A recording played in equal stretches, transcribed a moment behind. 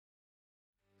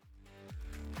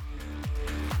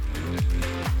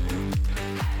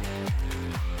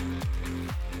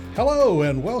Hello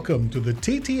and welcome to the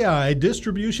TTI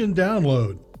Distribution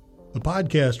Download, the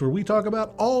podcast where we talk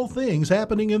about all things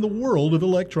happening in the world of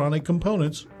electronic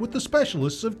components with the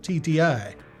specialists of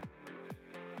TTI.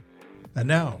 And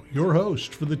now, your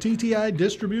host for the TTI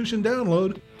Distribution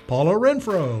Download, Paula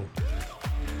Renfro.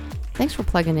 Thanks for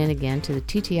plugging in again to the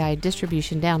TTI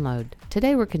Distribution Download.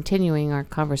 Today we're continuing our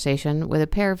conversation with a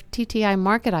pair of TTI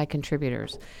Market Eye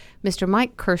contributors, Mr.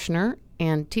 Mike Kirschner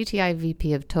and TTI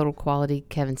VP of Total Quality,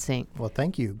 Kevin Sink. Well,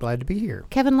 thank you. Glad to be here.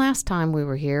 Kevin, last time we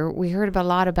were here, we heard a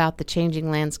lot about the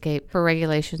changing landscape for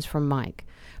regulations from Mike.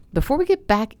 Before we get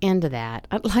back into that,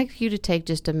 I'd like you to take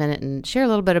just a minute and share a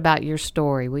little bit about your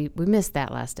story. We missed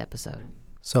that last episode.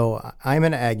 So I'm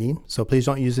an Aggie, so please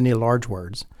don't use any large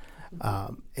words.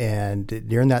 And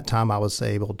during that time, I was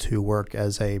able to work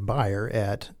as a buyer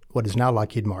at what is now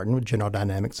Lockheed Martin, with General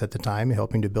Dynamics at the time,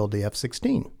 helping to build the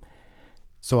F-16.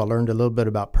 So I learned a little bit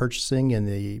about purchasing in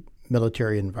the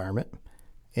military environment.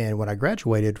 And when I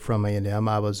graduated from A&M,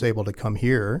 I was able to come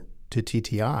here to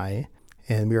TTI,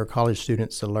 and we were college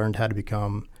students that learned how to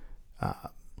become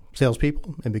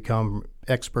salespeople and become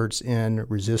experts in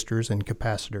resistors and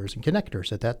capacitors and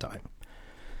connectors at that time.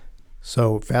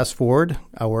 So fast forward,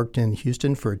 I worked in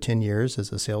Houston for 10 years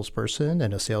as a salesperson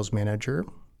and a sales manager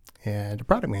and a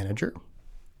product manager,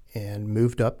 and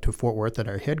moved up to Fort Worth at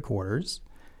our headquarters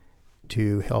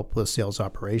to help with sales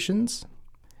operations,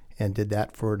 and did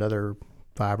that for another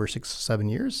 5 or 6 or 7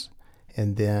 years,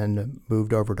 and then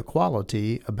moved over to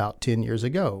quality about 10 years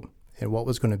ago. And what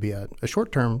was going to be a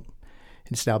short term,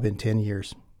 it's now been 10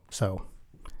 years. So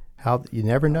you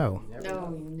never know.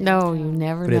 No, you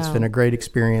never know. But it's been a great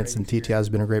experience, and TTI has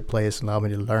been a great place, allowed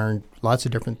me to learn lots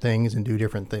of different things and do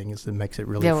different things that makes it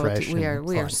really fresh. We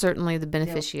are certainly the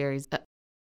beneficiaries.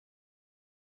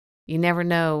 You never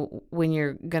know when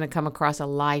you're going to come across a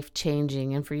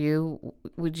life-changing. And for you,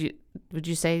 would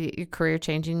you say that your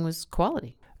career-changing was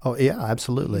quality? Oh, yeah,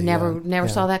 absolutely. You never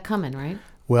saw that coming, right?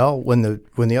 Well, when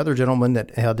the other gentleman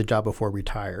that had the job before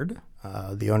retired,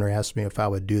 the owner asked me if I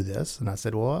would do this. And I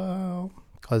said, well,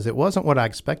 because it wasn't what I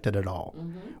expected at all.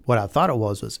 Mm-hmm. What I thought it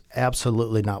was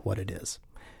absolutely not what it is.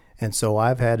 And so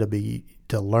I've had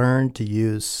to learn to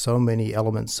use so many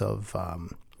elements of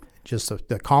just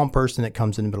the calm person that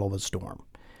comes in the middle of a storm.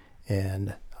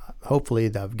 And hopefully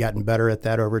I've gotten better at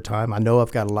that over time. I know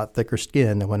I've got a lot thicker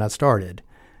skin than when I started.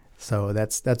 So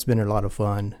that's been a lot of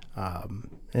fun.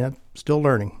 And still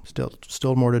learning,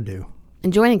 still more to do.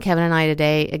 And joining Kevin and I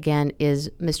today again is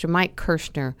Mr. Mike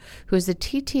Kirschner, who is the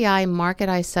TTI Market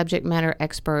Eye subject matter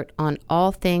expert on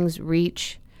all things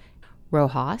REACH,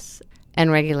 RoHS,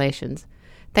 and regulations.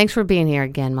 Thanks for being here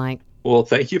again, Mike. Well,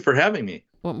 thank you for having me.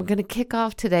 Well, we're going to kick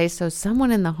off today. So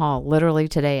someone in the hall literally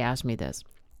today asked me this.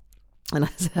 And I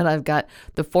said, I've got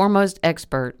the foremost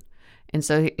expert. And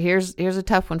so here's a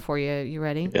tough one for you. You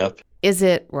ready? Yep. Is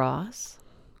it RoHS,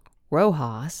 or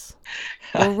Rose?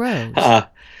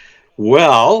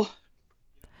 Well,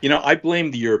 I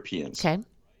blame the Europeans. Okay.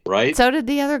 Right? So did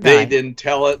the other guy. They didn't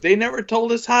tell it. They never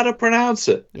told us how to pronounce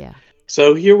it. Yeah.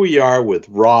 So here we are with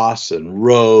Ross and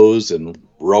Rose and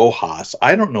RoHS.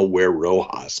 I don't know where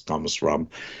RoHS comes from.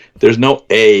 There's no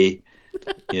A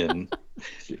in.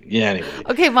 Yeah. Anyway.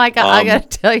 Okay, Mike. I got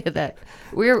to tell you that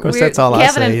that's all I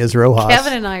say is RoHS.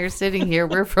 Kevin and I are sitting here.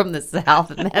 We're from the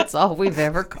South, and that's all we've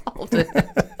ever called it.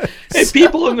 Hey,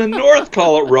 people in the North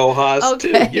call it RoHS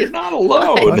too. You're not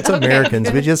alone. Well, it's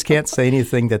Americans. We just can't say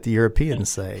anything that the Europeans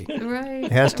say. Right.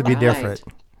 It has to be different.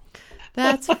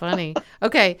 That's funny.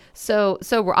 Okay, so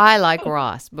I like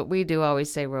Ross, but we do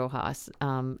always say RoHS.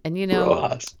 And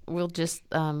RoHS. We'll just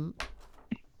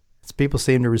people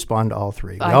seem to respond to all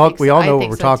three. We all know what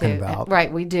we're talking about. Right,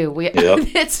 we do.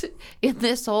 It's in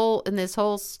this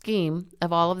whole scheme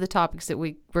of all of the topics that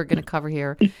we're going to cover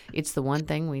here. It's the one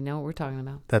thing we know what we're talking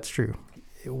about. That's true.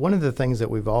 One of the things that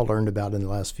we've all learned about in the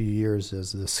last few years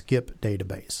is the SCIP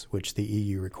database, which the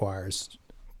EU requires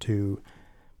to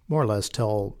more or less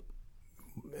tell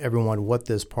everyone what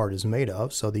this part is made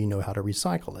of so that you know how to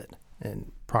recycle it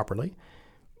and properly.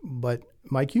 But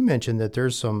Mike, you mentioned that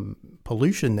there's some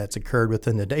pollution that's occurred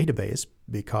within the database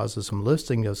because of some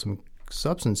listing of some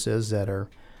substances that are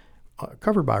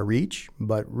covered by REACH,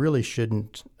 but really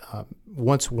shouldn't.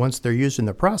 Once they're used in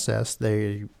the process,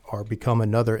 they are become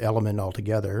another element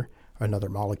altogether, another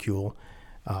molecule,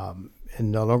 and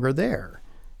no longer there.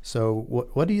 So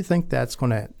what do you think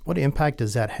what impact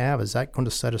does that have? Is that going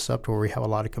to set us up to where we have a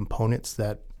lot of components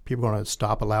that people are going to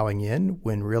stop allowing in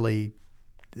when really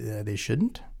they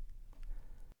shouldn't?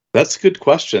 That's a good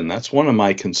question. That's one of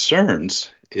my concerns,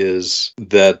 is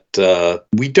that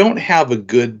we don't have a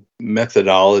good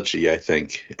methodology, I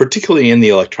think, particularly in the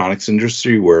electronics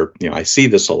industry where, I see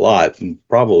this a lot, and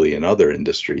probably in other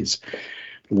industries,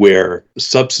 where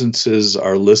substances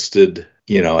are listed,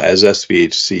 as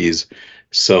SVHCs.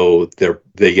 So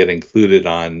they get included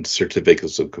on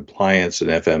certificates of compliance and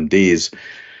FMDs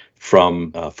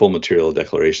from full material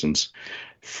declarations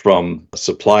from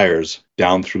suppliers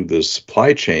down through the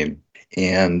supply chain.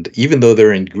 And even though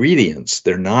they're ingredients,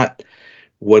 they're not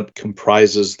what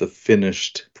comprises the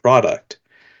finished product.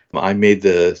 I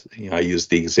used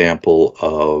the example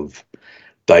of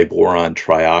diboron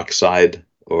trioxide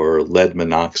or lead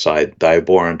monoxide,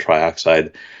 diboron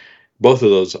trioxide. Both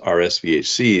of those are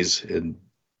SVHCs, and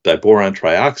diboron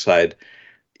trioxide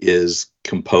is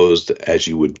composed, as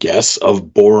you would guess,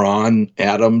 of boron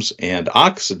atoms and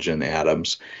oxygen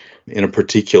atoms in a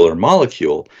particular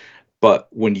molecule. But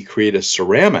when you create a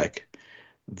ceramic,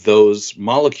 those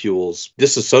molecules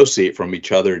disassociate from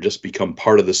each other and just become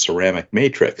part of the ceramic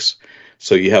matrix.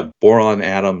 So you have boron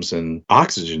atoms and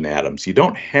oxygen atoms. You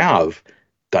don't have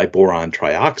diboron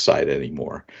trioxide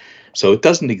anymore. So it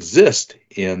doesn't exist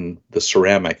in the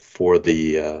ceramic for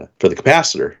the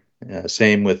capacitor.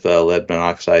 Same with lead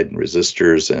monoxide and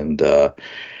resistors and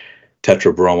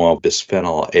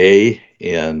tetrabromobisphenol A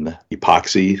in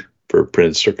epoxy for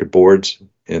printed circuit boards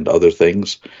and other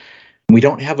things. We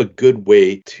don't have a good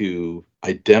way to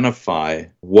identify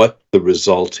what the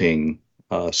resulting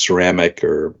ceramic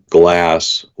or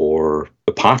glass or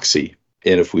epoxy.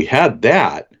 And if we had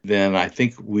that, then I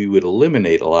think we would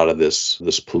eliminate a lot of this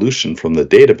pollution from the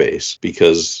database,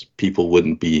 because people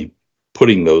wouldn't be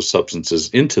putting those substances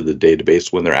into the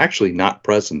database when they're actually not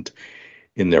present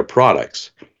in their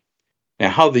products. Now,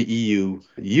 how the EU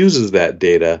uses that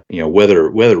data, whether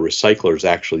recyclers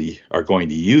actually are going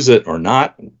to use it or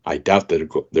not, I doubt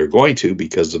that they're going to,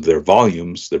 because of their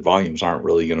volumes. Their volumes aren't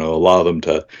really going to allow them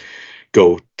to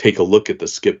go take a look at the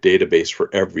SCIP database for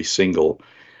every single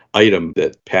item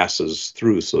that passes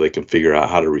through so they can figure out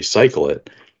how to recycle it.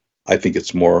 I think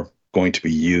it's more going to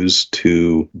be used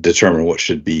to determine what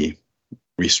should be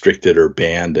restricted or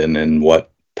banned and in what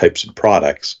types of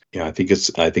products. I think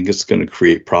it's going to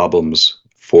create problems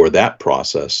for that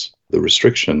process, the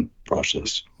restriction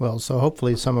process. Well, so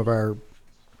hopefully some of our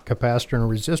capacitor and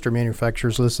resistor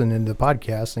manufacturers listen into the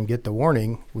podcast and get the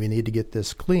warning, we need to get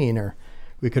this clean, or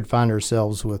we could find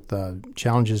ourselves with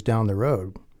challenges down the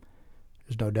road.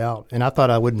 There's no doubt. And I thought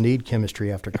I wouldn't need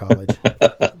chemistry after college.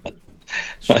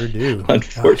 Sure do.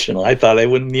 Unfortunately, I thought I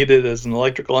wouldn't need it as an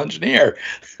electrical engineer.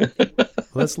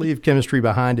 Let's leave chemistry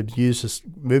behind and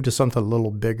move to something a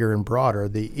little bigger and broader.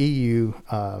 The EU,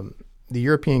 the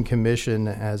European Commission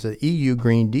has an EU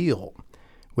Green Deal,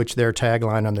 which their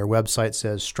tagline on their website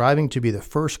says, striving to be the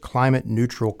first climate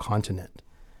neutral continent.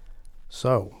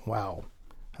 So, wow.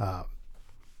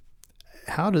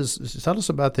 Tell us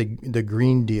about the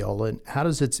Green Deal, and how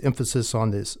does its emphasis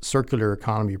on this circular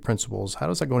economy principles, how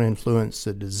is that going to influence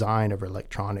the design of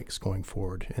electronics going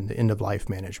forward and the end-of-life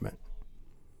management?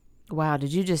 Wow,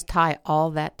 did you just tie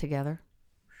all that together?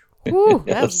 Woo,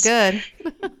 that's good.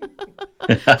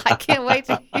 I can't wait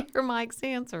to hear Mike's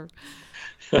answer.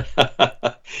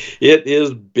 It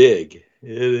is big.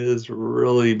 It is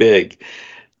really big.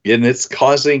 And it's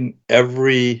causing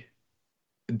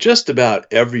just about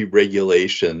every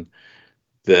regulation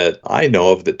that I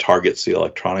know of that targets the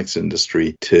electronics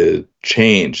industry to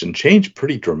change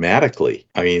pretty dramatically.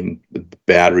 I mean, the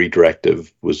battery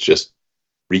directive was just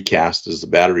recast as the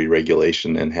battery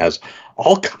regulation and has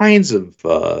all kinds of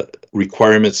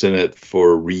requirements in it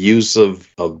for reuse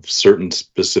of certain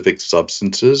specific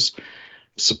substances,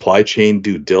 supply chain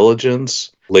due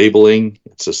diligence, labeling.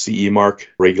 It's a CE mark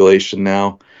regulation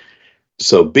now.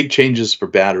 So big changes for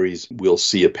batteries. We'll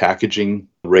see a packaging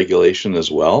regulation as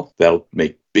well. That'll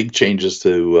make big changes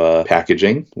to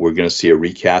packaging. We're going to see a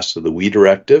recast of the WEEE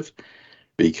directive,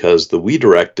 because the WEEE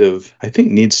directive, I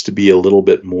think, needs to be a little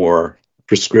bit more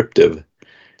prescriptive.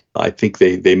 I think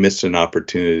they missed an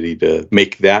opportunity to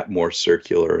make that more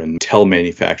circular and tell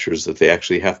manufacturers that they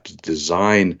actually have to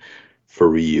design for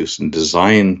reuse and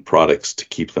design products to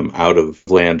keep them out of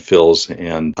landfills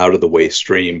and out of the waste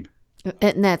stream.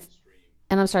 And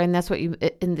I'm sorry, and that's what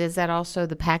and is that also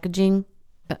the packaging,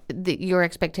 your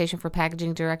expectation for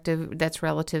packaging directive that's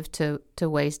relative to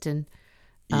waste and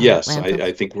yes,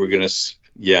 I think we're gonna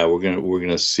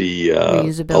see a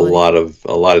lot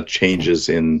of changes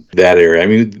in that area. I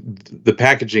mean, the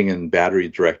packaging and battery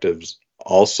directives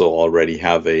also already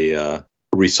have a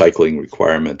recycling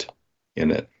requirement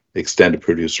in it, extended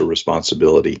producer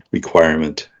responsibility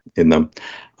requirement in them.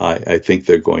 I think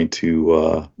they're going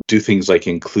to do things like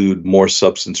include more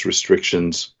substance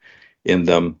restrictions in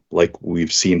them, like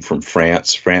we've seen from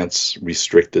France. France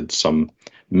restricted some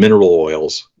mineral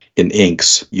oils in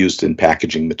inks used in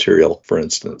packaging material, for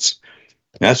instance.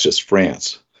 That's just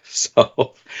France.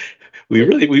 So we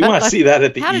want to see that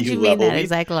at the How EU did you level. mean that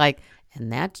exactly? Like,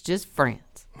 and that's just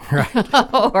France.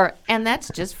 And that's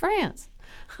just France.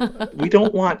 We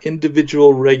don't want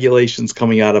individual regulations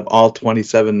coming out of all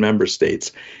 27 member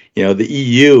states. The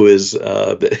EU is,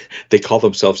 they call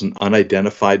themselves an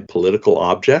unidentified political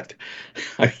object.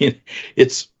 I mean,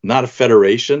 it's not a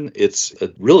federation. It's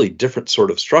a really different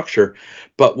sort of structure,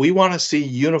 but we want to see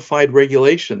unified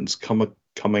regulations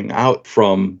coming out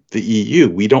from the EU.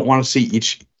 We don't want to see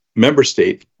each member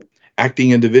state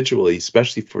acting individually,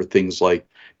 especially for things like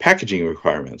packaging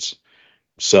requirements.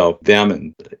 So them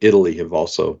and Italy have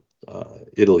also,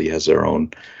 Italy has their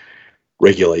own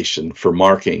regulation for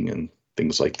marking and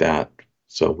things like that.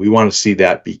 So we want to see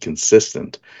that be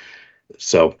consistent.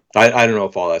 So I don't know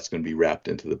if all that's going to be wrapped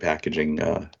into the packaging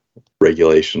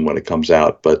regulation when it comes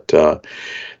out, but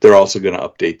they're also going to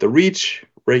update the REACH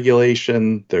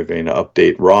regulation. They're going to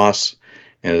update ROS.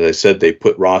 And as I said, they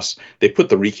put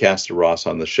the recast of ROS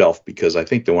on the shelf because I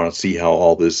think they want to see how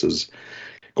all this is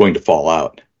going to fall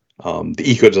out. The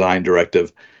Eco Design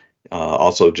Directive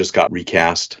also just got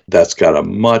recast. That's got a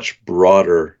much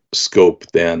broader scope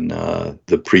than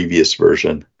the previous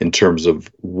version in terms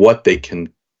of what they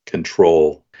can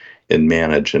control and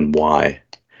manage and why.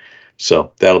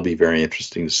 So that'll be very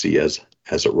interesting to see as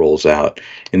it rolls out.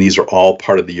 And these are all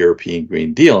part of the European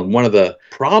Green Deal. And one of the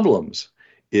problems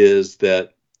is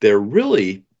that they're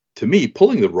really, to me,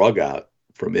 pulling the rug out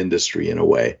from industry in a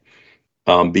way.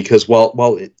 Because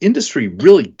while industry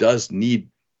really does need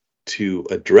to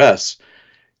address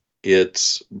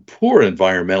its poor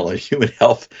environmental and human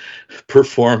health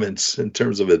performance in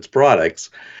terms of its products,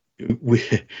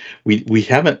 we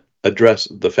haven't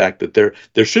addressed the fact that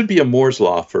there should be a Moore's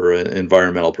law for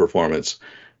environmental performance,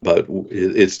 but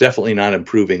it's definitely not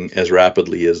improving as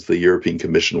rapidly as the European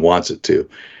Commission wants it to.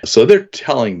 So they're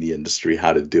telling the industry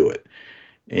how to do it,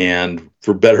 and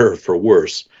for better or for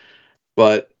worse.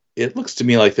 But it looks to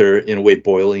me like they're, in a way,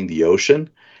 boiling the ocean,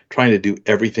 trying to do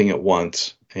everything at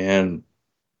once. And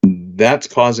that's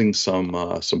causing some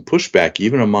pushback,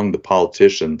 even among the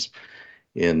politicians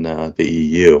in the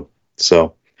EU.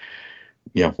 So,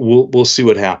 we'll see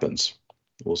what happens.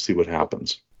 We'll see what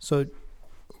happens. So,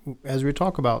 as we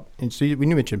talk about, and so when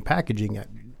you mentioned packaging,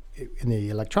 in the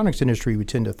electronics industry, we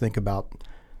tend to think about,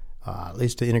 at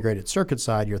least the integrated circuit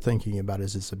side, you're thinking about,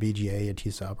 is this a BGA, a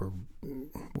T-sub, or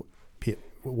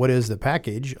what is the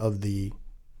package of the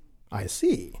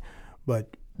IC?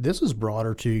 But this is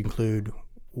broader to include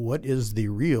what is the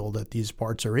reel that these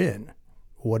parts are in?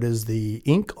 What is the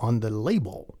ink on the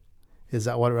label? Is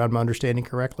that what I'm understanding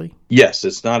correctly? Yes,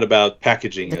 it's not about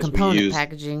packaging The as component we use.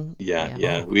 packaging.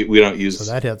 Yeah. We don't use.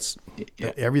 So that hits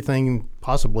everything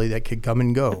possibly that could come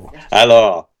and go.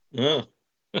 Hello.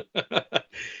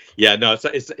 Yeah, no,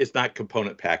 it's not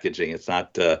component packaging. It's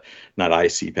not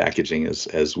IC packaging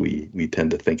as we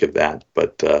tend to think of that,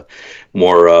 but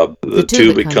more the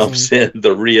tube it comes in,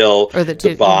 the reel, or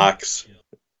the box,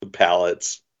 the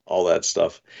pallets, all that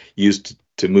stuff used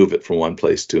to move it from one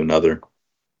place to another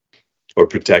or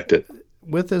protect it.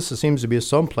 With this, there seems to be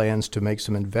some plans to make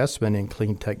some investment in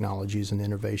clean technologies and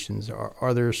innovations.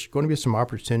 Are there going to be some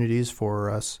opportunities for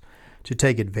us to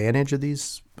take advantage of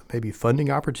these maybe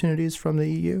funding opportunities from the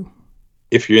EU?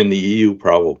 If you're in the EU,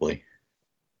 probably.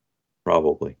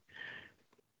 That's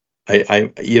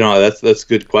a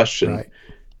good question, right,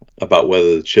 about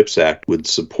whether the CHIPS Act would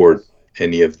support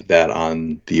any of that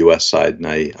on the U.S. side, and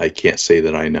I can't say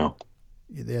that I know.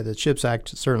 Yeah, the CHIPS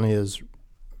Act certainly is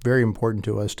very important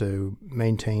to us to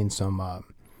maintain some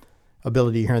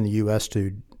ability here in the U.S.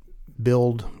 to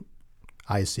build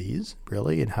ICs,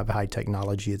 really, and have high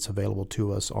technology that's available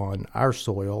to us on our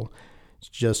soil. It's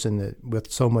just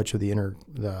with so much of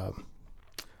the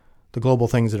global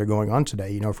things that are going on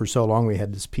today. For so long we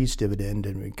had this peace dividend,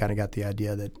 and we kind of got the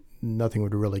idea that nothing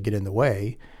would really get in the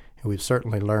way. And we've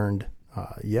certainly learned,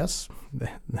 yes,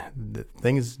 the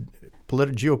things,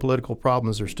 geopolitical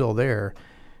problems are still there,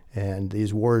 and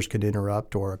these wars can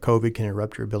interrupt, or a COVID can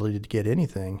interrupt your ability to get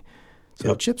anything. So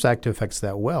the CHIPS Act affects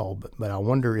that well, but I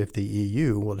wonder if the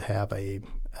EU would have a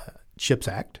CHIPS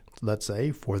Act, let's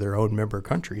say, for their own member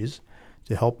countries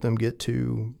to help them get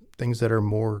to things that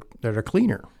are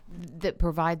cleaner. That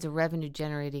provides a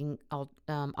revenue-generating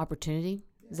opportunity.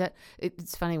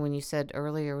 It's funny when you said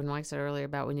earlier, when Mike said earlier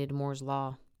about we need Moore's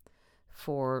law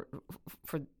for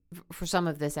some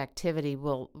of this activity.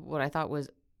 Well, what I thought was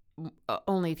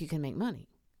only if you can make money.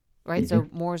 right? So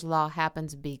Moore's Law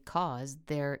happens because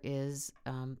there is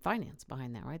finance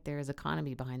behind that, right? There is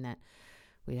economy behind that.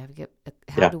 We have to get,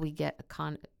 how do we get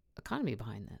economy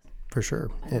behind this? For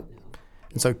sure. And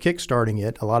so kickstarting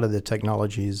it, a lot of the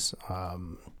technologies,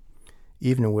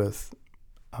 even with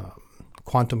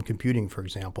quantum computing, for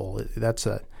example, that's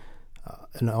an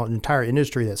entire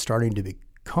industry that's starting to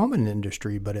become an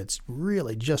industry, but it's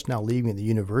really just now leaving the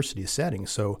university setting.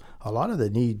 So a lot of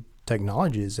the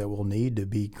technologies that will need to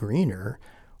be greener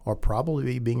are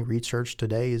probably being researched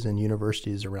today in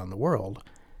universities around the world,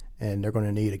 and they're going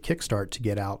to need a kickstart to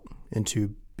get out and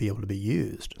to be able to be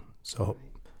used. So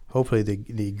hopefully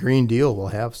the Green Deal will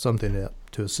have something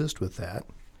to assist with that.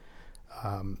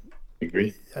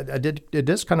 Agree. It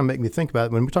does kind of make me think about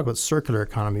it. When we talk about circular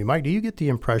economy, Mike, do you get the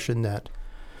impression that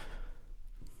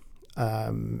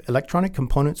electronic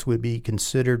components would be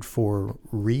considered for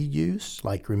reuse,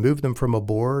 like remove them from a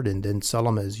board and then sell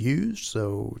them as used?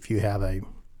 So if you have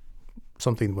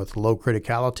something with low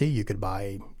criticality, you could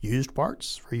buy used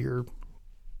parts for your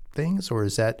things? Or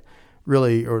is that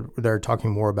really, or they're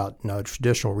talking more about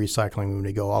traditional recycling when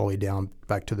we go all the way down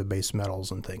back to the base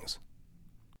metals and things?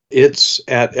 It's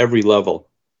at every level.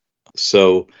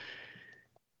 So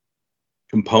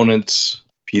components,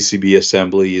 PCB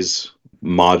assemblies,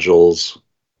 modules,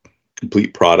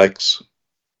 complete products,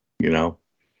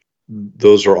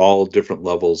 those are all different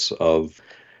levels of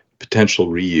potential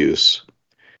reuse.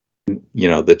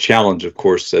 The challenge, of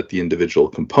course, at the individual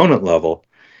component level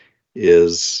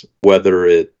is whether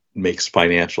it makes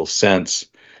financial sense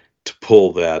to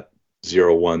pull that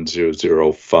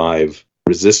 01005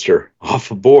 resistor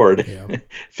off a board,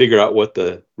 figure out what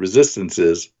the resistance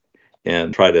is,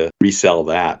 and try to resell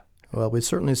that. Well, we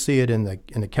certainly see it in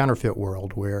the counterfeit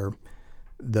world, where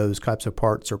those types of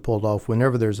parts are pulled off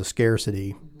whenever there's a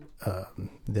scarcity.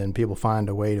 Then people find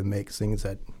a way to make things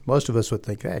that most of us would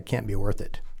think it can't be worth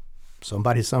it.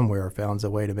 Somebody somewhere found a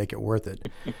way to make it worth it,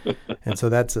 and so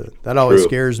that always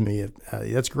scares me.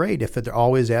 That's great if they're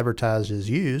always advertised as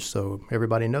used, so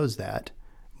everybody knows that.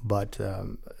 But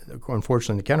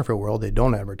unfortunately, in the counterfeit world, they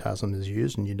don't advertise them as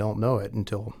used, and you don't know it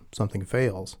until something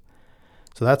fails.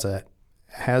 So that's a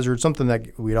hazard. Something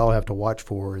that we'd all have to watch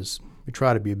for is we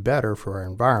try to be better for our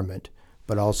environment,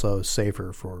 but also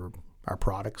safer for our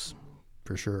products,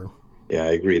 for sure. Yeah,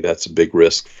 I agree. That's a big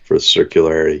risk for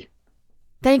circularity.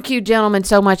 Thank you, gentlemen,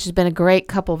 so much. It's been a great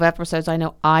couple of episodes. I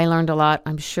know I learned a lot.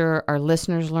 I'm sure our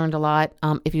listeners learned a lot.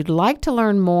 If you'd like to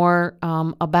learn more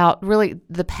about really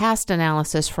the past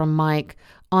analysis from Mike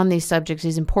on these subjects,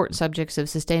 these important subjects of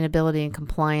sustainability and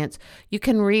compliance, you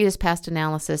can read his past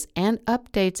analysis and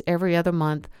updates every other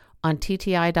month on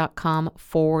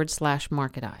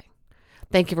tti.com/marketeye.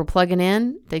 Thank you for plugging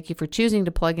in. Thank you for choosing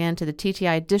to plug in to the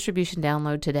TTI distribution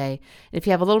download today. If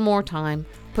you have a little more time,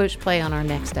 push play on our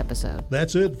next episode.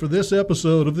 That's it for this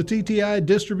episode of the TTI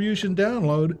distribution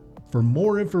download. For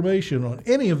more information on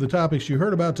any of the topics you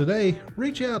heard about today,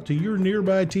 reach out to your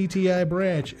nearby TTI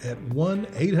branch at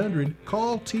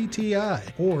 1-800-CALL-TTI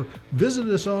or visit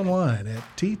us online at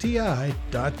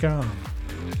tti.com.